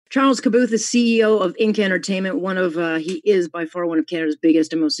Charles Kabuth is CEO of Inc. Entertainment. He is by far one of Canada's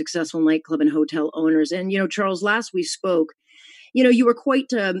biggest and most successful nightclub and hotel owners. And, Charles, last we spoke, you were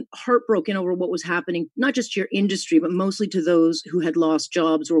quite heartbroken over what was happening, not just to your industry, but mostly to those who had lost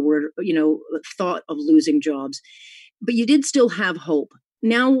jobs or were, thought of losing jobs. But you did still have hope.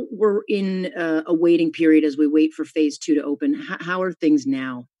 Now we're in a waiting period as we wait for phase 2 to open. How are things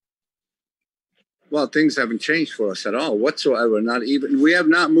now? Well, things haven't changed for us at all whatsoever. Not even, we have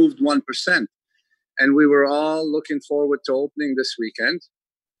not moved 1%. And we were all looking forward to opening this weekend.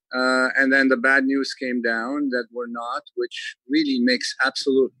 And then the bad news came down that we're not, which really makes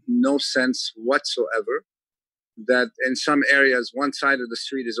absolute no sense whatsoever. That in some areas, one side of the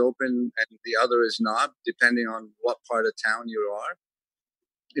street is open and the other is not, depending on what part of town you are.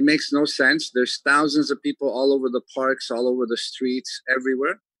 It makes no sense. There's thousands of people all over the parks, all over the streets,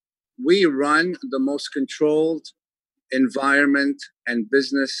 everywhere. We run the most controlled environment and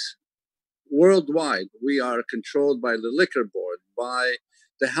business worldwide. We are controlled by the liquor board, by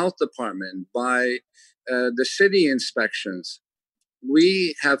the health department, by the city inspections.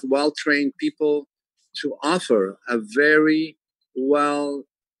 We have well-trained people to offer a very well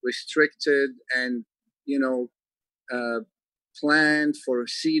restricted and, plan for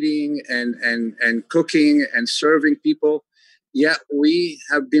seating and cooking and serving people. Yet we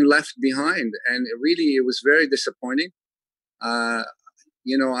have been left behind, and it was very disappointing. I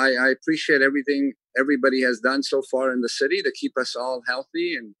appreciate everything everybody has done so far in the city to keep us all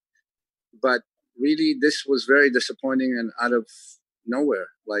healthy, but really this was very disappointing and out of nowhere.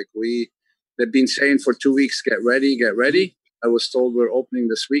 Like they've been saying for 2 weeks, get ready, get ready. I was told we're opening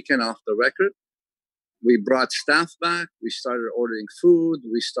this weekend off the record. We brought staff back. We started ordering food.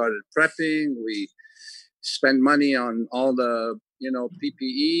 We started prepping. We spend money on all the,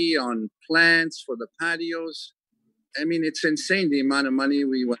 PPE, on plants for the patios. I mean, it's insane the amount of money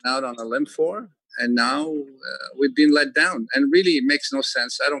we went out on a limb for. And now we've been let down. And really, it makes no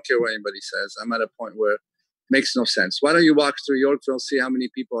sense. I don't care what anybody says. I'm at a point where it makes no sense. Why don't you walk through Yorkville, see how many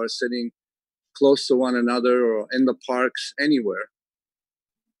people are sitting close to one another or in the parks, anywhere.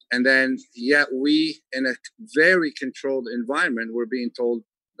 And then, yet we, in a very controlled environment, we're being told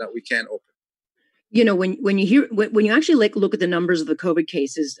that we can't open. When you actually look at the numbers of the COVID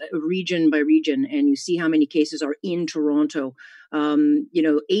cases region by region, and you see how many cases are in Toronto,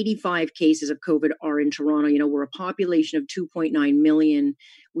 85 cases of COVID are in Toronto. We're a population of 2.9 million.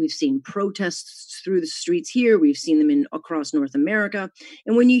 We've seen protests through the streets here. We've seen them across North America.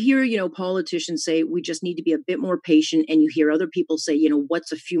 And when you hear, politicians say we just need to be a bit more patient, and you hear other people say,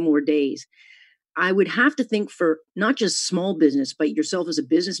 what's a few more days? I would have to think for not just small business, but yourself as a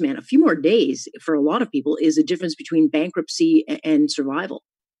businessman, a few more days for a lot of people is the difference between bankruptcy and survival.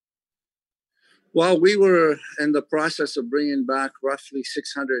 Well, we were in the process of bringing back roughly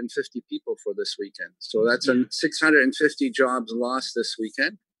 650 people for this weekend. So that's 650 jobs lost this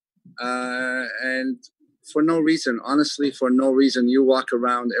weekend. And for no reason, honestly, for no reason. You walk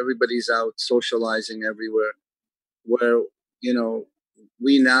around, everybody's out socializing everywhere, where,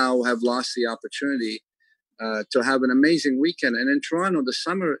 we now have lost the opportunity to have an amazing weekend. And in Toronto, the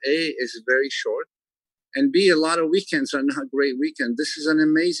summer, A, is very short, and B, a lot of weekends are not great weekends. This is an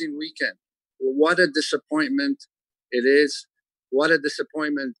amazing weekend. What a disappointment it is. What a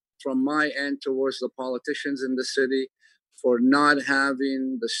disappointment from my end towards the politicians in the city for not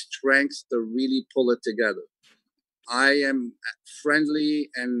having the strength to really pull it together. I am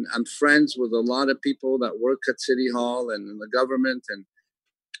friendly and I'm friends with a lot of people that work at City Hall and in the government. And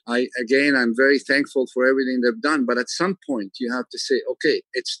I'm very thankful for everything they've done. But at some point, you have to say, okay,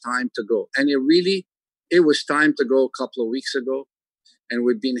 it's time to go. And it was time to go a couple of weeks ago. And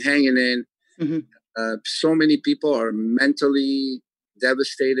we've been hanging in. Mm-hmm. So many people are mentally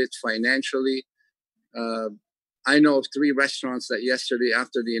devastated, financially. I know of 3 restaurants that yesterday,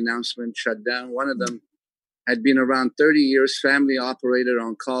 after the announcement, shut down. One of them had been around 30 years, family operated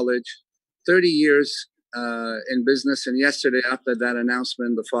on college, 30 years in business. And yesterday, after that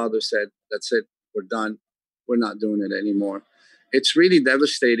announcement, the father said, that's it, we're done. We're not doing it anymore. It's really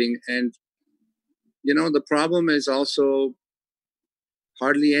devastating. And, the problem is also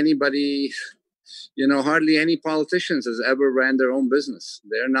hardly any politicians has ever ran their own business.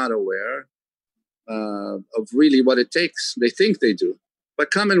 They're not aware of really what it takes. They think they do.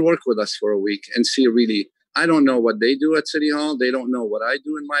 But come and work with us for a week and see really. I don't know what they do at City Hall. They don't know what I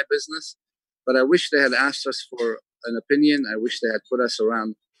do in my business. But I wish they had asked us for an opinion. I wish they had put us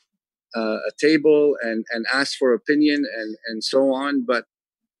around a table and asked for opinion and so on. But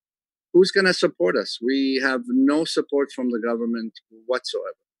who's going to support us? We have no support from the government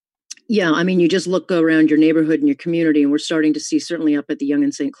whatsoever. Yeah, I mean, you just look around your neighborhood and your community, and we're starting to see, certainly up at the Yonge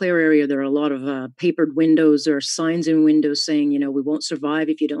and St. Clair area, there are a lot of papered windows. There are signs in windows saying, we won't survive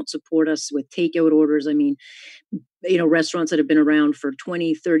if you don't support us with takeout orders. I mean, restaurants that have been around for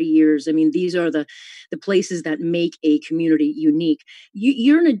 20, 30 years. I mean, these are the places that make a community unique.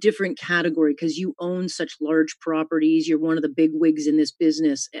 You're in a different category because you own such large properties. You're one of the big wigs in this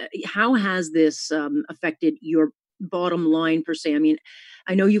business. How has this affected your bottom line per se? I mean,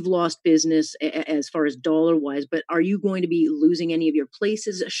 I know you've lost business as far as dollar wise, but are you going to be losing any of your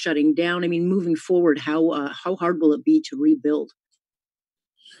places, shutting down? I mean, moving forward, how hard will it be to rebuild?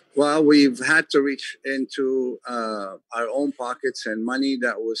 Well, we've had to reach into our own pockets, and money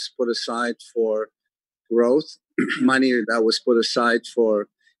that was put aside for growth, money that was put aside for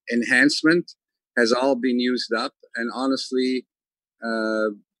enhancement has all been used up. And honestly,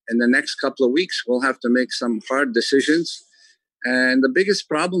 in the next couple of weeks, we'll have to make some hard decisions. And the biggest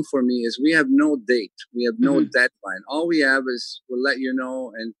problem for me is we have no date. We have no deadline. All we have is we'll let you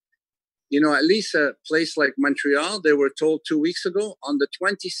know. And, at least a place like Montreal, they were told 2 weeks ago, on the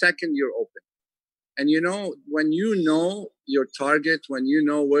 22nd, you're open. And, when you know your target, when you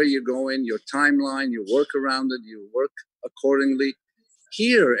know where you're going, your timeline, you work around it, you work accordingly.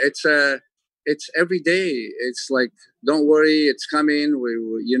 Here, it's every day. It's like, don't worry, it's coming.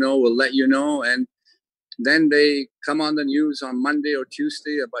 We'll let you know. And then they come on the news on Monday or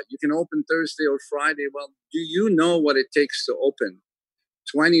Tuesday about you can open Thursday or Friday. Well, do you know what it takes to open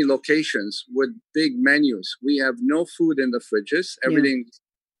 20 locations with big menus? We have no food in the fridges. Everything,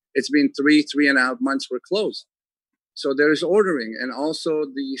 it's been 3.5 months we're closed. So there's ordering. And also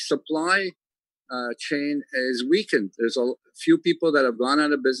the supply chain is weakened. There's a few people that have gone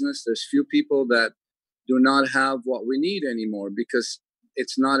out of business. There's few people that do not have what we need anymore because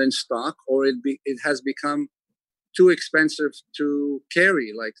it's not in stock, or it has become too expensive to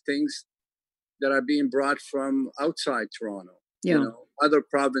carry, like things that are being brought from outside Toronto. Other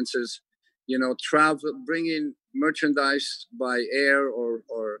provinces, travel, bringing merchandise by air or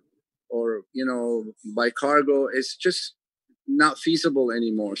by cargo is just not feasible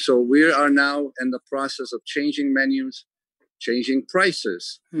anymore. So we are now in the process of changing menus, changing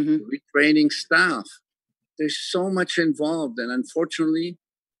prices, retraining staff. There's so much involved, and unfortunately,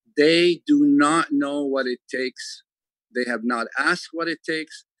 they do not know what it takes. They have not asked what it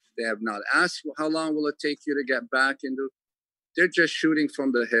takes. They have not asked how long will it take you to get back into. They're just shooting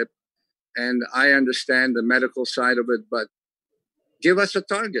from the hip, and I understand the medical side of it, but give us a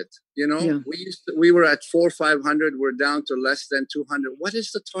target. We were at 400-500. We're down to less than 200. What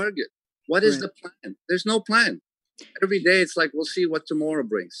is the target? What is the plan? There's no plan. Every day it's like, we'll see what tomorrow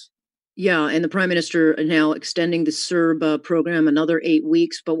brings. Yeah, and the Prime Minister now extending the CERB program another 8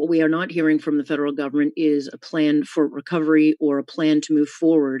 weeks. But what we are not hearing from the federal government is a plan for recovery or a plan to move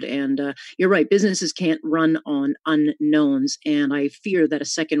forward. And you're right, businesses can't run on unknowns. And I fear that a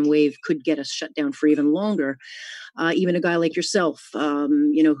second wave could get us shut down for even longer. Even a guy like yourself,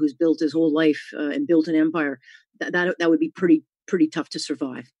 who's built his whole life and built an empire, that would be pretty tough to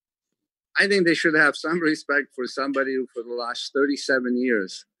survive. I think they should have some respect for somebody who, for the last 37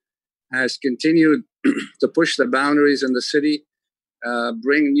 years, has continued to push the boundaries in the city,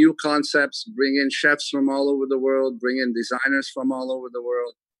 bring new concepts, bring in chefs from all over the world, bring in designers from all over the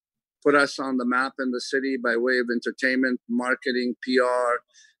world, put us on the map in the city by way of entertainment, marketing, PR,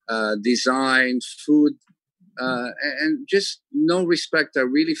 design, food, and just no respect. I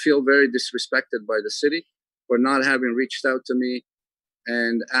really feel very disrespected by the city for not having reached out to me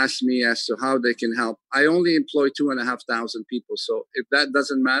and asked me as to how they can help. I only employ 2,500 people. So if that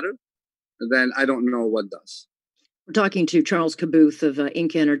doesn't matter, then I don't know what does. We're talking to Charles Kabuth of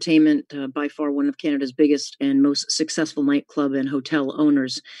Inca Entertainment, by far one of Canada's biggest and most successful nightclub and hotel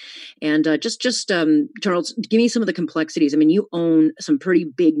owners. And Charles, give me some of the complexities. I mean, you own some pretty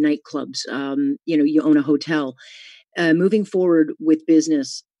big nightclubs. You own a hotel. Moving forward with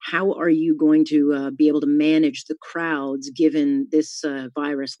business, how are you going to be able to manage the crowds given this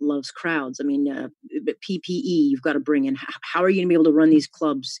virus loves crowds? I mean, PPE you've got to bring in. How are you going to be able to run these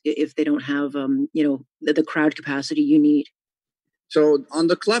clubs if they don't have, the crowd capacity you need? So on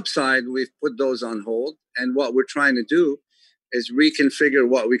the club side, we've put those on hold. And what we're trying to do is reconfigure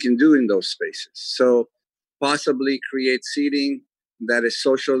what we can do in those spaces. So possibly create seating that is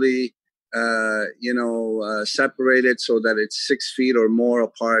socially separated so that it's 6 feet or more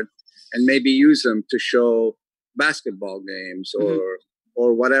apart, and maybe use them to show basketball games or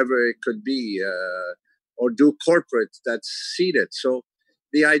whatever it could be, or do corporate that's seated. So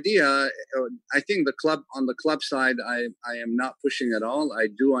the idea, I think on the club side, I am not pushing at all. I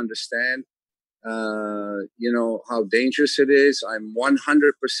do understand, how dangerous it is. I'm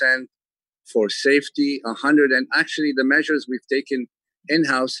 100% for safety, 100. And actually, the measures we've taken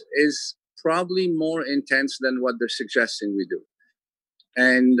in-house is probably more intense than what they're suggesting we do.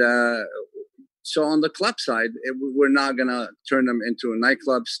 And so on the club side, we're not going to turn them into a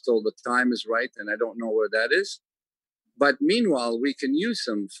nightclub till the time is right. And I don't know where that is. But meanwhile, we can use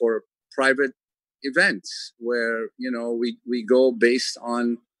them for private events where, we go based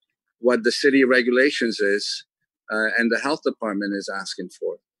on what the city regulations is and the health department is asking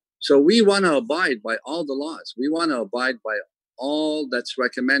for. So we want to abide by all the laws. We want to abide by all that's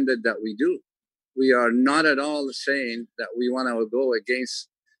recommended that we do. We are not at all saying that we want to go against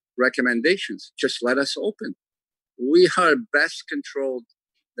recommendations. Just let us open. We are best controlled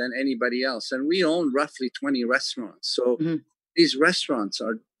than anybody else. And we own roughly 20 restaurants. So these restaurants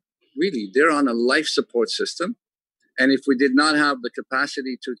are really, they're on a life support system. And if we did not have the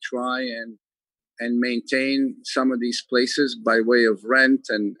capacity to try and maintain some of these places by way of rent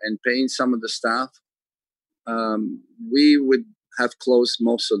and paying some of the staff, we would have closed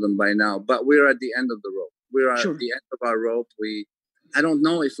most of them by now. But we're at the end of the rope. We're at the end of our rope. I don't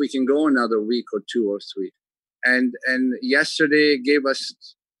know if we can go another week or 2 or 3. And yesterday gave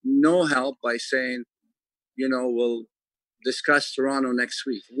us no help by saying, we'll discuss Toronto next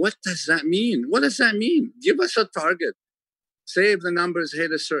week. What does that mean? What does that mean? Give us a target. Say if the numbers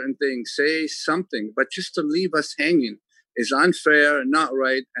hit a certain thing, say something, but just to leave us hanging is unfair, not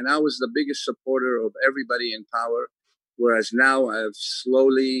right. And I was the biggest supporter of everybody in power, whereas now I've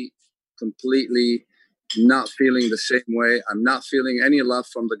slowly, completely not feeling the same way. I'm not feeling any love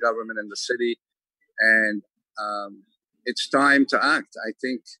from the government and the city. And it's time to act. I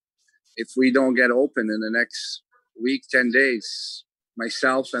think if we don't get open in the next week, 10 days,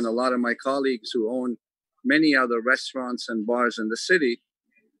 myself and a lot of my colleagues who own many other restaurants and bars in the city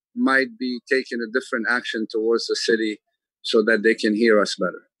might be taking a different action towards the city so that they can hear us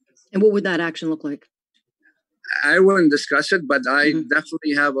better. And what would that action look like? I wouldn't discuss it, but I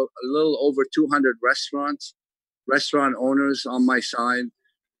definitely have a little over 200 restaurant owners on my side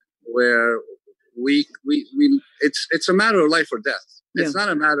where it's a matter of life or death. Yeah. It's not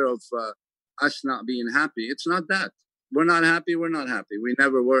a matter of us not being happy. It's not that. We're not happy. We're not happy. We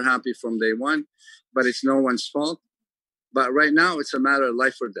never were happy from day one, but it's no one's fault. But right now, it's a matter of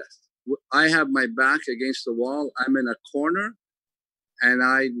life or death. I have my back against the wall. I'm in a corner, and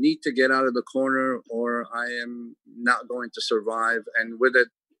I need to get out of the corner or I am not going to survive. And with it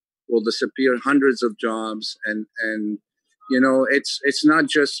will disappear hundreds of jobs. And it's not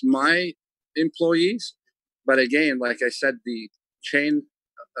just my employees, but again, like I said, the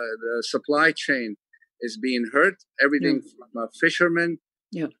supply chain is being hurt. Everything from a fisherman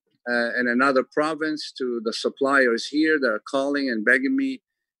in another province to the suppliers here that are calling and begging me,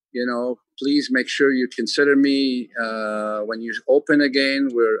 please make sure you consider me when you open again.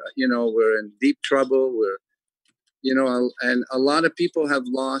 We're in deep trouble. And a lot of people have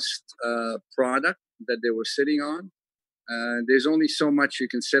lost product that they were sitting on. There's only so much you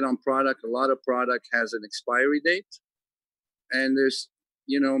can sit on product. A lot of product has an expiry date, and there's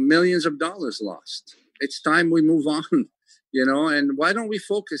millions of dollars lost. It's time we move on, and why don't we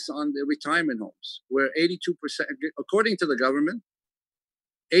focus on the retirement homes where 82%, according to the government,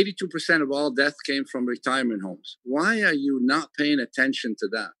 82% of all death came from retirement homes. Why are you not paying attention to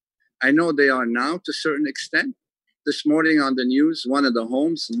that? I know they are now to a certain extent. This morning on the news, one of the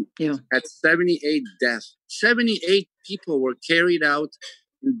homes had 78 deaths. 78 people were carried out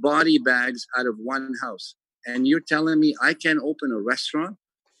in body bags out of one house. And you're telling me I can't open a restaurant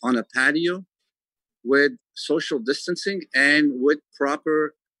on a patio with social distancing and with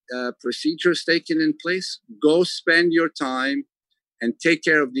proper procedures taken in place? Go spend your time and take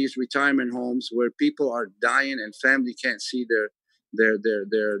care of these retirement homes where people are dying and family can't see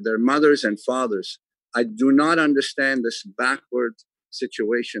their mothers and fathers. I do not understand this backward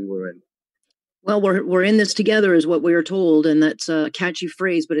situation we're in. Well, we're in this together is what we are told, and that's a catchy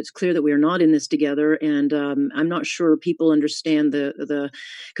phrase, but it's clear that we are not in this together. And I'm not sure people understand the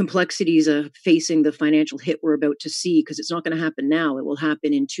complexities of facing the financial hit we're about to see, because it's not going to happen now. It will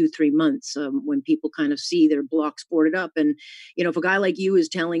happen in 2-3 months when people kind of see their blocks boarded up. And, if a guy like you is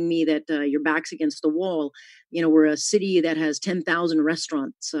telling me that your back's against the wall, we're a city that has 10,000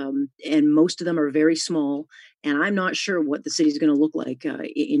 restaurants, and most of them are very small. And I'm not sure what the city is going to look like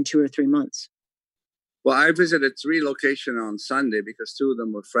in 2 or 3 months. Well, I visited 3 locations on Sunday because 2 of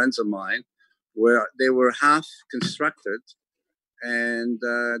them were friends of mine, where they were half constructed, and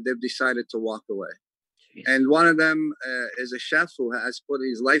they've decided to walk away. Jeez. And one of them is a chef who has put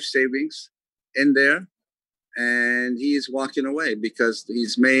his life savings in there, and he is walking away because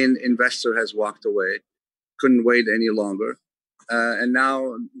his main investor has walked away, couldn't wait any longer. and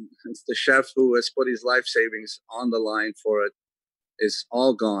now the chef who has put his life savings on the line for it is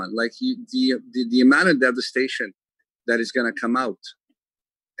all gone. Like the amount of devastation that is going to come out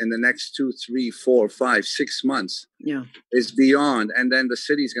in the next 2, 3, 4, 5, 6 months is beyond. And then the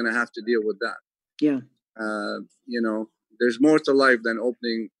city's going to have to deal with that. Yeah. There's more to life than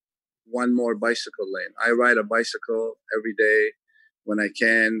opening one more bicycle lane. I ride a bicycle every day when I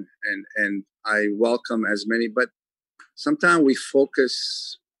can, and I welcome as many, but sometimes we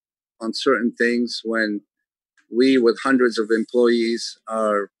focus on certain things when we, with hundreds of employees,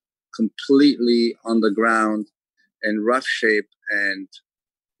 are completely on the ground in rough shape, and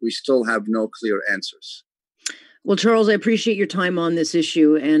we still have no clear answers. Well, Charles, I appreciate your time on this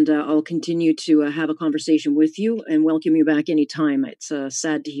issue, and I'll continue to have a conversation with you and welcome you back anytime. It's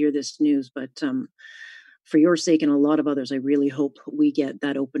sad to hear this news, but for your sake and a lot of others, I really hope we get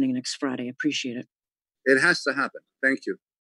that opening next Friday. I appreciate it. It has to happen. Thank you.